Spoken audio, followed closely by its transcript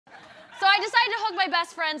I decided to hook my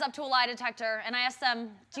best friends up to a lie detector, and I asked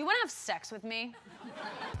them, do you want to have sex with me?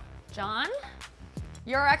 John?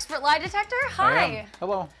 You're our expert lie detector? Hi. I am.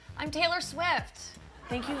 Hello. I'm Taylor Swift.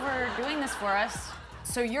 Thank you for doing this for us.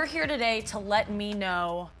 So you're here today to let me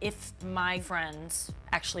know if my friends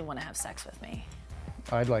actually want to have sex with me.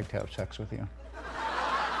 I'd like to have sex with you.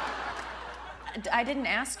 I didn't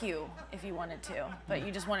ask you if you wanted to, but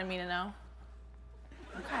you just wanted me to know?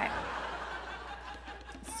 Okay.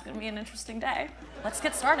 This is gonna be an interesting day. Let's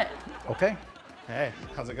get started. Okay. Hey,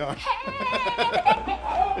 how's it going? Hey!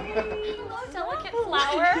 Hello, delicate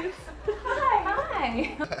flower.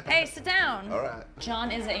 Hi. Hey, sit down. All right.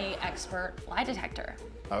 John is an expert lie detector.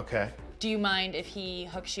 Okay. Do you mind if he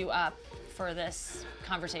hooks you up for this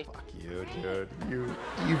conversation? Fuck you, dude. You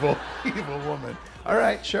evil, evil woman. All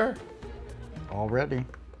right, sure. All ready.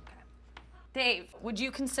 Dave, would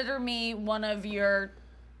you consider me one of your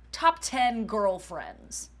top 10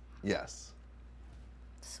 girlfriends? Yes.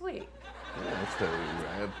 Sweet. Yeah, that's totally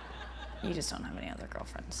right. You just don't have any other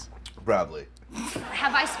girlfriends. Probably.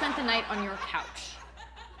 Have I spent the night on your couch?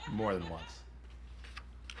 More than once.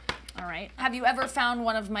 All right. Have you ever found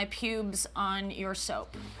one of my pubes on your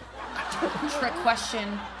soap? Trick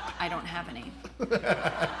question, I don't have any.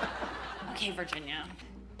 Okay, Virginia.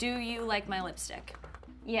 Do you like my lipstick?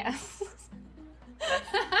 Yes.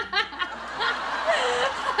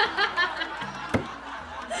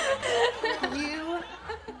 You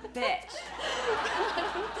bitch.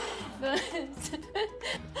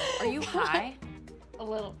 Are you high? A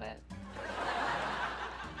little bit.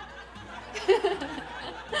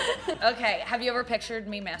 Okay, have you ever pictured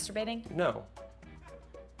me masturbating? No.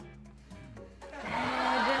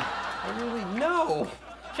 No!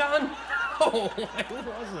 John, no! I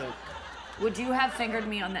wasn't. Would you have fingered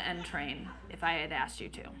me on the N train if I had asked you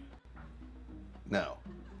to? No.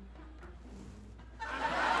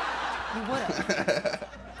 You would have.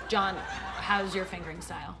 John, how's your fingering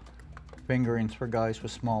style? Fingerings for guys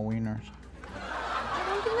with small wieners. I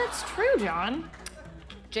don't think that's true, John.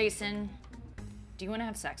 Jason, do you want to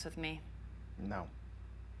have sex with me? No.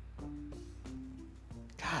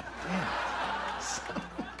 God damn. Son of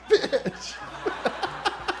a bitch.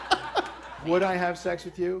 Would I have sex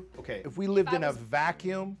with you? Okay, if we lived in a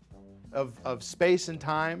vacuum of space and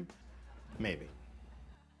time, maybe.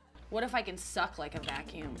 What if I can suck like a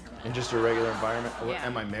vacuum? In just a regular environment? Yeah.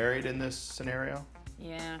 Am I married in this scenario?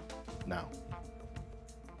 Yeah. No.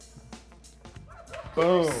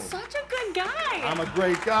 Boom. Such a good guy. I'm a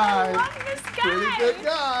great guy. I love this guy. Pretty good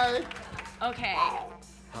guy. Okay.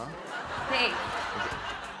 Huh? Dave,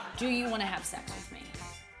 do you want to have sex with me?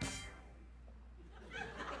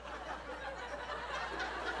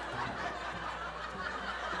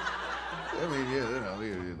 I mean, yeah, you know,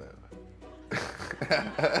 you know.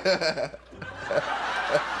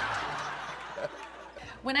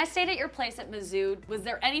 When I stayed at your place at Mizzou, was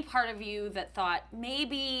there any part of you that thought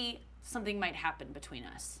maybe something might happen between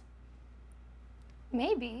us?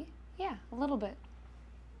 Maybe. Yeah, a little bit.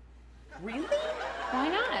 Really? Why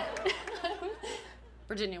not?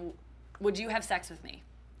 Virginia, would you have sex with me?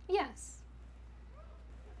 Yes.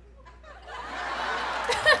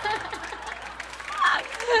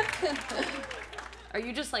 Are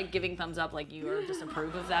you just like giving thumbs up like you or just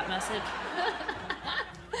approve of that message?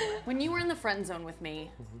 When you were in the friend zone with me,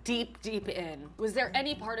 deep, deep in, was there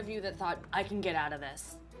any part of you that thought, I can get out of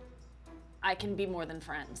this? I can be more than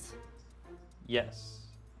friends? Yes.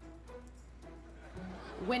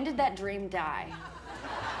 When did that dream die?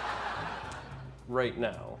 Right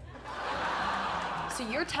now. So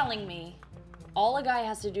you're telling me all a guy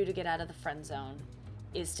has to do to get out of the friend zone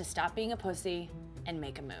is to stop being a pussy and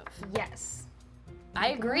make a move. Yes.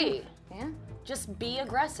 I agree. Yeah? Just be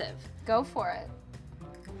aggressive. Go for it.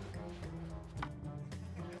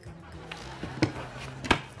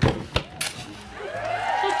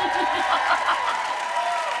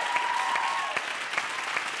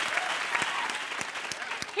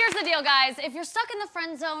 Here's the deal, guys. If you're stuck in the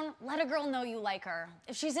friend zone, let a girl know you like her.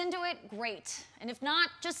 If she's into it, great. And if not,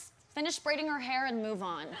 just finish braiding her hair and move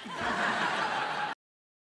on.